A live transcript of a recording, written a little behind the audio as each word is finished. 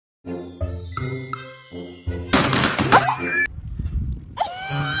I'm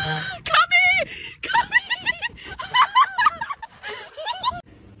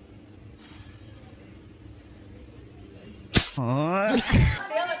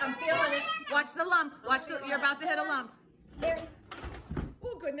feeling it. Watch the lump. Watch the, you're about to hit a lump.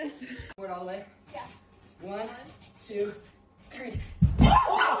 Oh goodness. Forward all the way. Yeah. 1, 2, 3.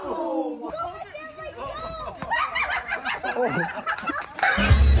 Oh!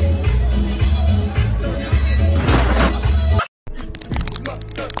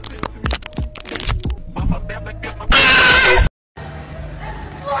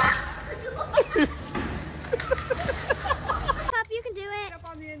 You can do it. Up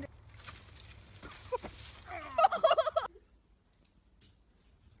on the end.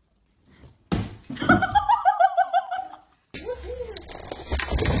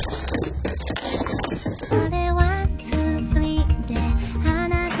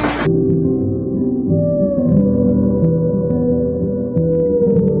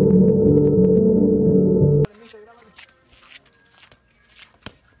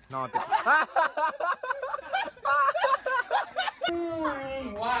 No,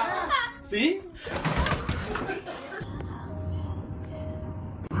 Wow. See?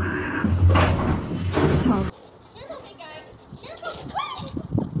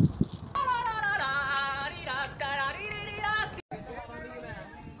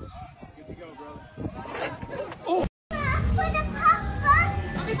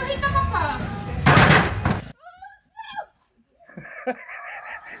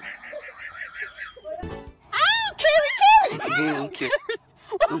 Okay.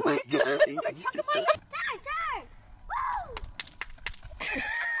 Oh my god. Turn!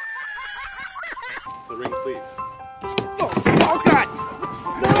 The rings, please. Oh god!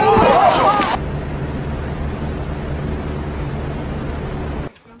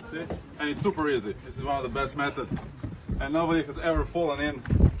 See? And it's super easy. This is one of the best methods. And nobody has ever fallen in.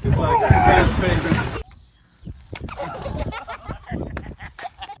 It's like a fast payment.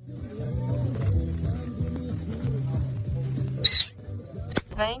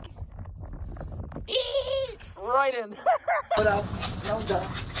 Tank. Right in.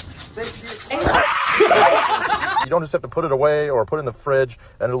 You don't just have to put it away or put it in the fridge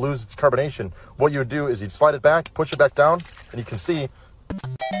and it'll lose its carbonation. What you would do is you'd slide it back, push it back down, and you can see.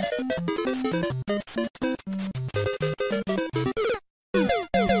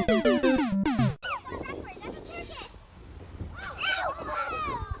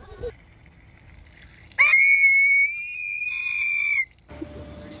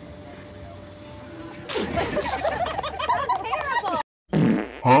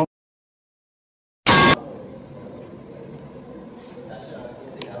 Huh?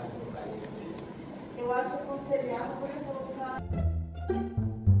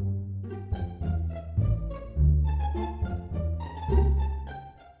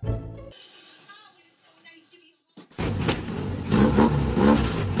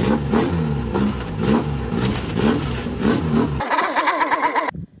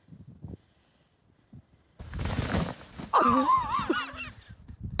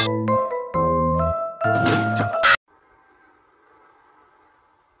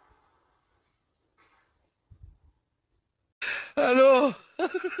 Hello.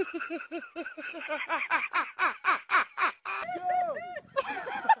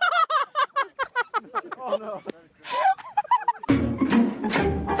 Oh no.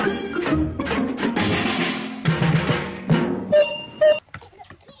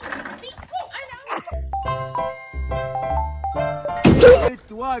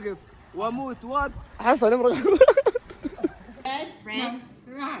 واقف واموت وات حسن امرق.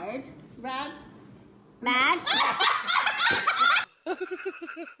 Red. Mad.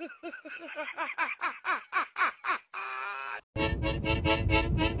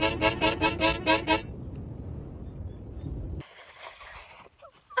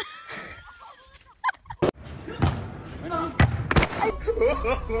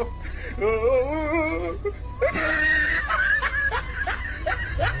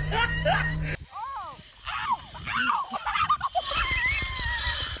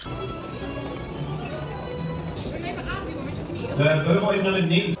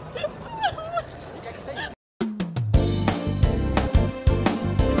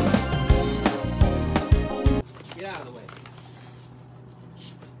 Get out of the way.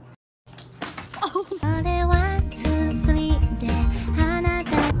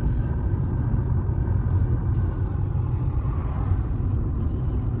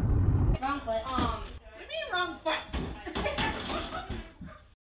 Wrong foot. What do you mean wrong foot?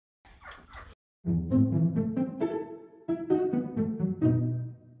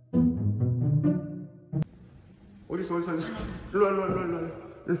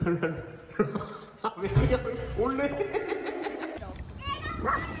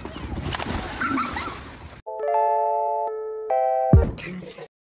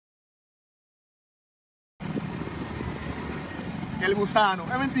 El gusano,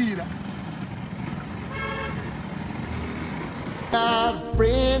 es mentira. Got a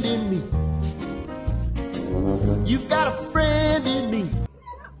friend in me. You got a friend in me.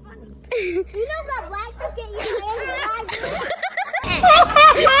 You know that black stuff get your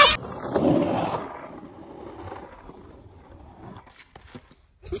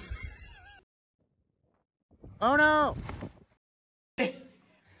Oh no!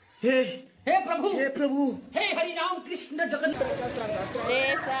 Hey Prabhu hey Hari Ram Krishna Jagannath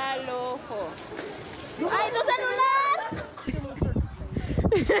Desalojo. ¡Ay, tu celular!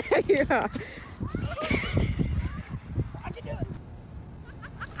 Yeah.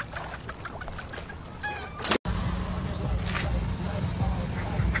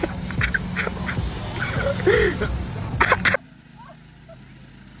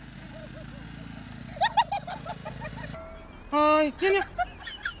 Ay, yan.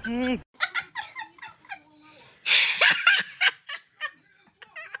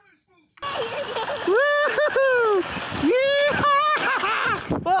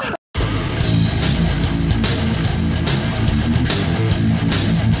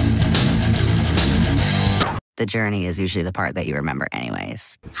 The journey is usually the part that you remember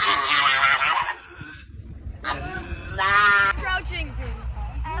anyways. crouching.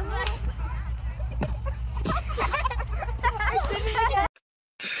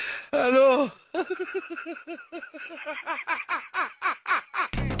 Hello.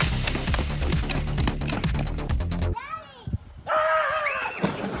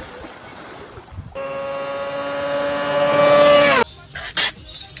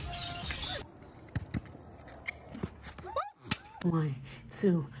 One,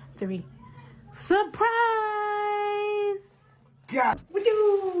 two, three. Surprise! God.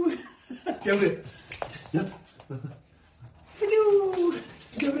 Woo! Gel buraya. Yat.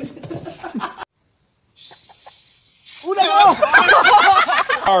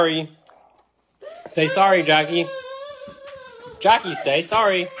 Sorry. Say sorry, Jackie. Jackie, say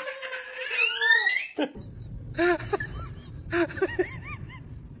sorry.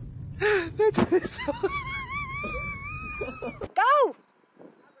 Go!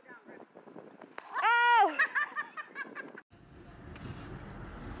 Oh!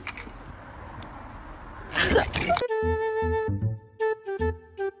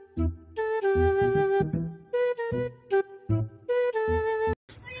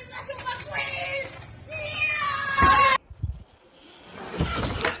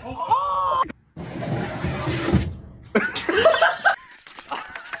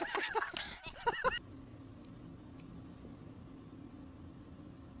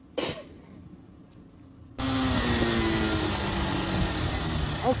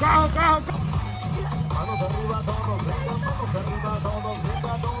 Oh, go, go, go.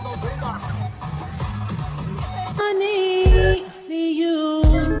 Honey, see you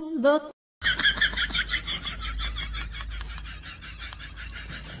look.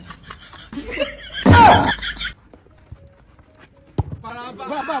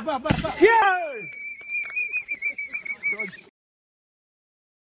 Yeah!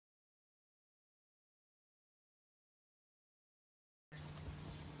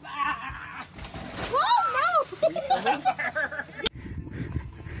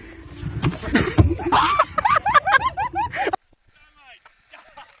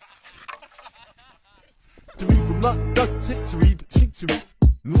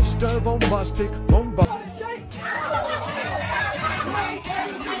 Mr. Bombastic Bomba.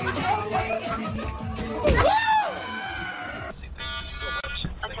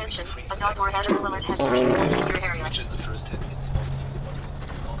 Attention, a dog or head of alert has been in your area.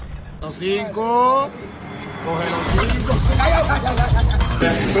 Los 5. Coge los 5.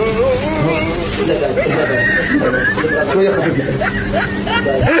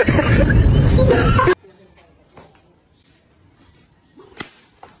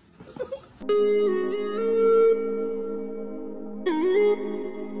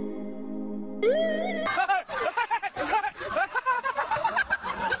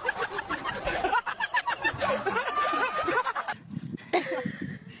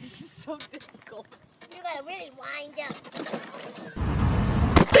 This is so difficult. You gotta really wind up.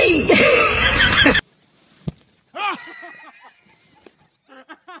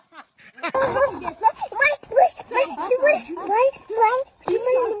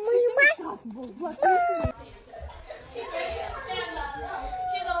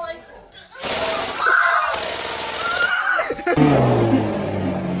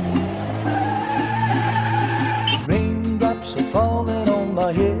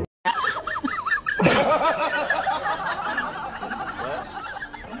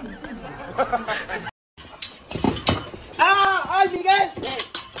 ¡Ah! ¡Ay, Miguel!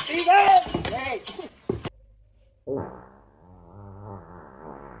 ¡Miguel! ¡Hey!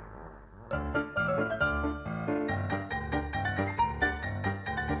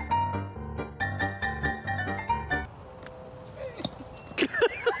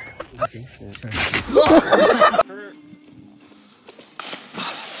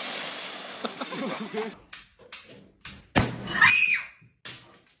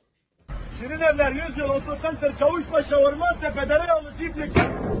 Şirin evler 100 yıl otosenter Çavuşbaşı Orman Tepe'de yolu çiftlik.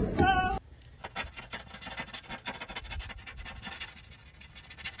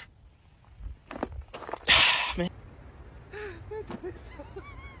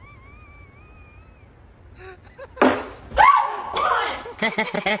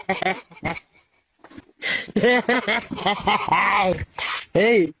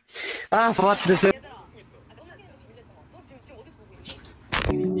 Hey, what this?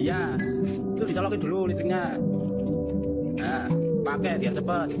 Iya, itu dicolokin dulu listriknya. Nah, pakai biar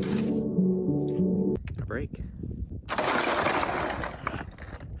cepet. Break.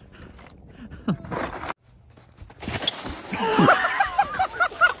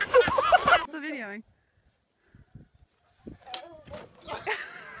 What's the videoing?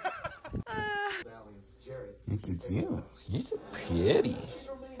 He's pretty.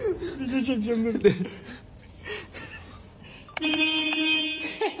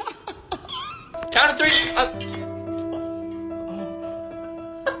 Count to 3.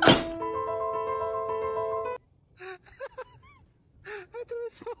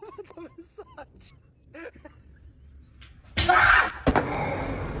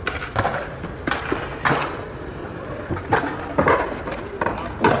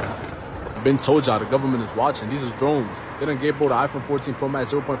 Been told y'all the government is watching. These is drones. They done gave both the iPhone 14 Pro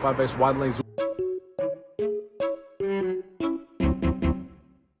Max 0.5x wide lane zoom.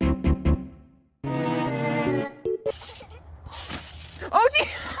 Oh, gee.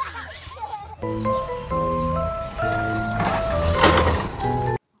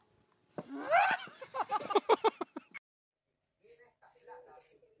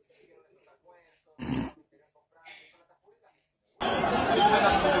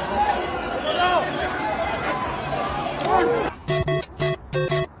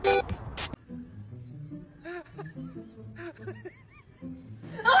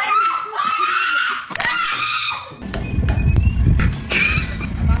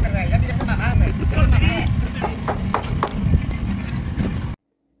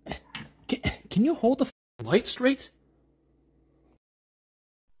 Can you hold the light straight?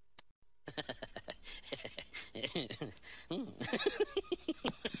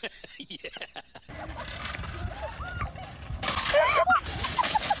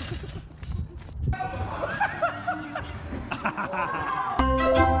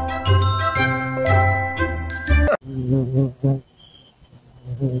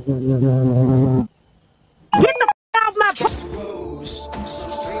 Get the f out my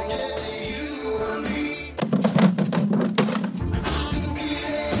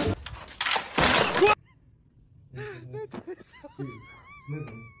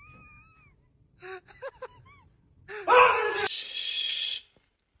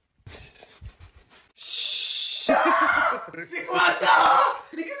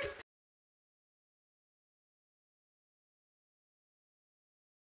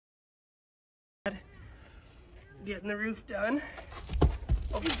Getting the roof done.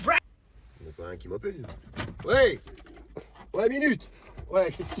 Oh, right. Il y en a pas un qui m'appelle. Ouais. Ouais, minute.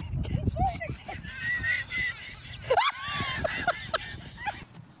 Ouais, qu'est-ce que...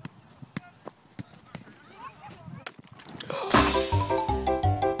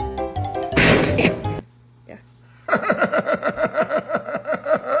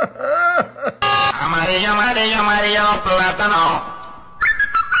 Amarillo, amarillo, amarillo, plátano.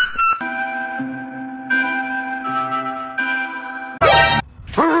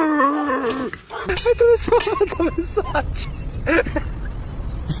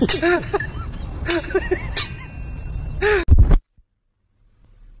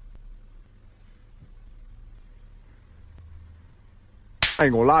 I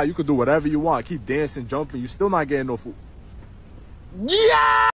ain't gonna lie, you could do whatever you want. Keep dancing, jumping. You still not getting no food.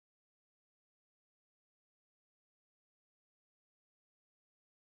 Yeah!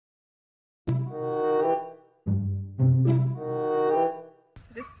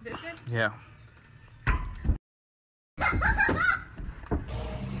 Is this good? Yeah.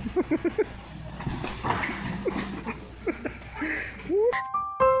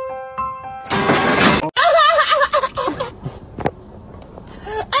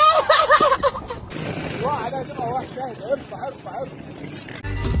 واحد ارفع واحد ارفع ارفع ارفع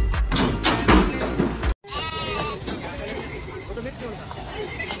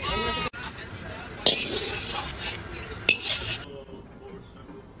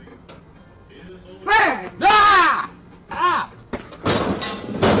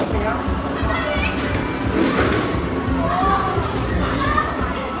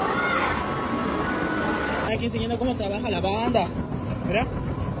aquí enseñando cómo trabaja la banda. ¿Verdad?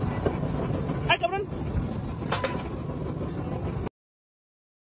 ¡Ay, cabrón!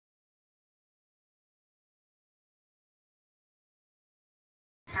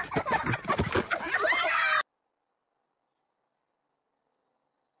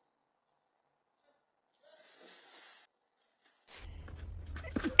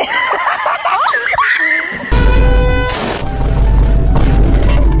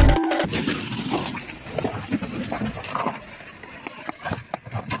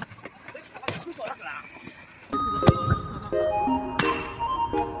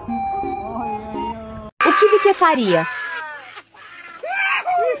 O que você faria?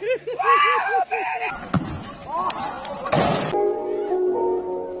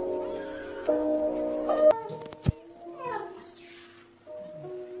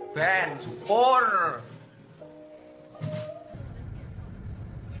 ¡Ven, por!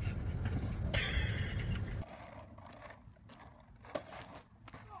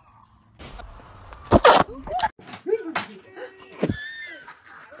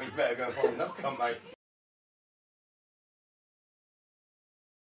 You better go home. No, come, mate.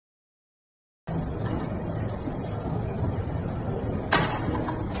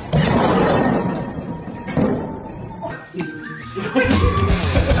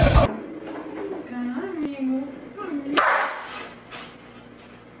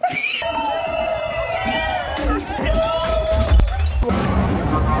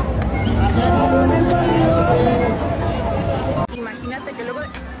 Imagínate que luego...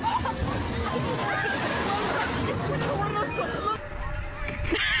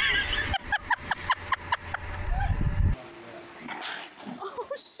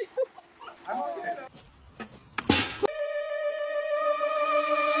 Oh, shoot.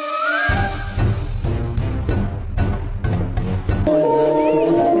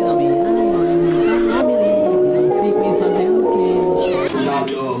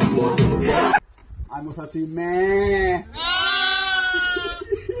 Vamos assim, meh.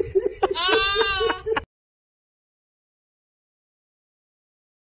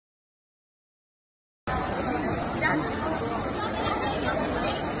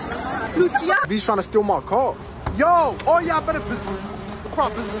 He's trying to steal my car. Yo, oh y'all better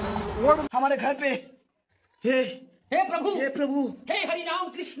हमारे घर पे हे प्रभु हे हरि राम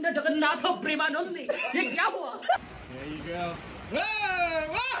कृष्ण जगन्नाथ प्रेमानंद ये क्या हुआ? There you go. Hey,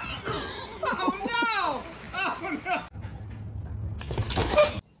 oh no! Oh no!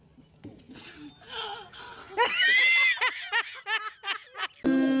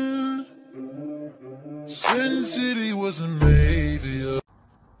 Sin City wasn't made for you.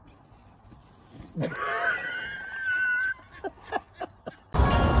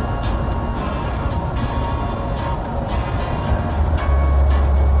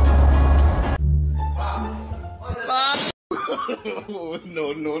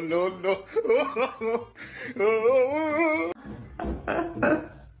 No, no, no, no.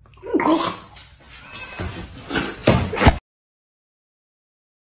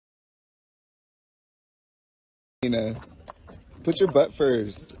 Put your butt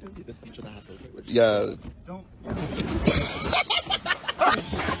first. Yeah. Don't.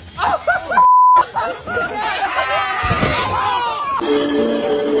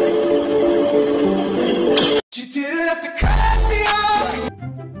 You didn't have to cut me off.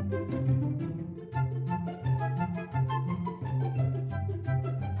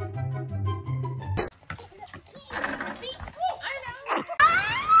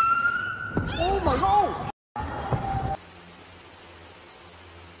 Oh my god!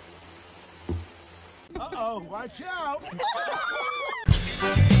 Uh-oh, watch out.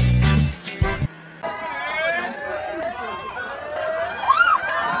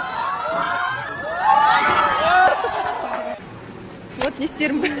 Вот не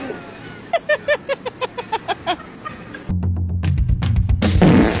стерм.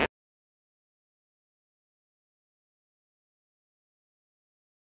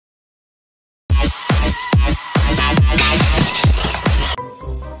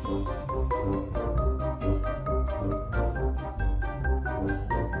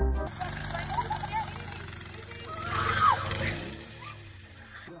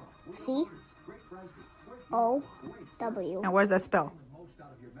 C-O-W. And where's that spell?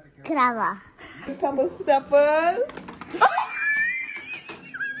 Crava. Come, Stefan.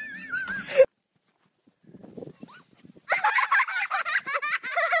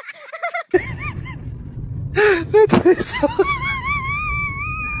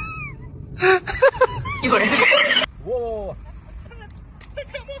 Whoa.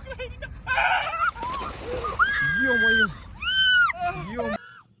 Ё-моё.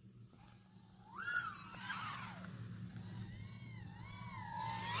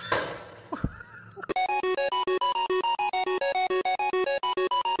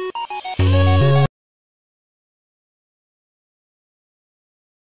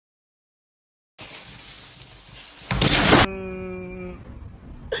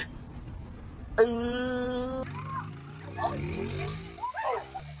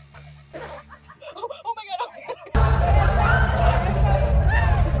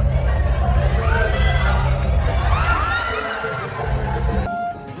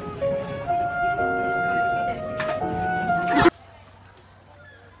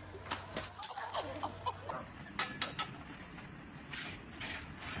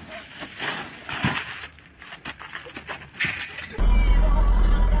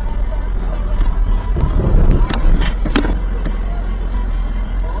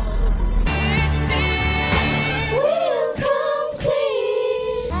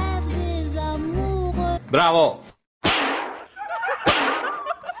 Bravo!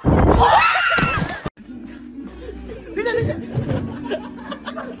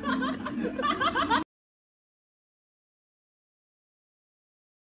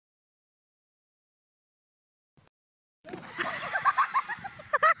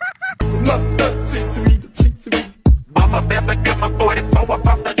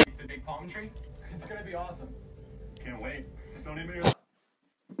 The big palm tree? It's gonna be awesome. Can't wait. Just don't even.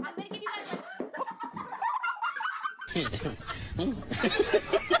 I'm gonna give you guys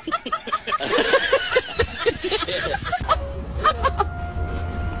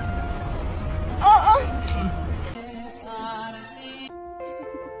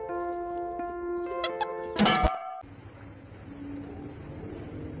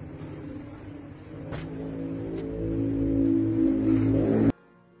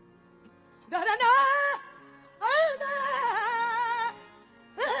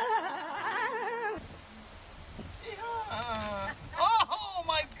Oh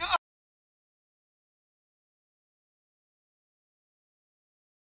my God!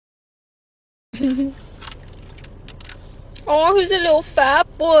 Oh, he's a little fat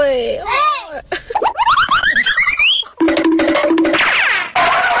boy. Oh.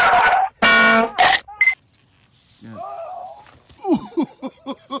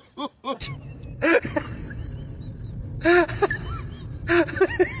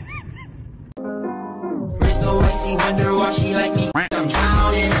 So icy, wonder why she like me.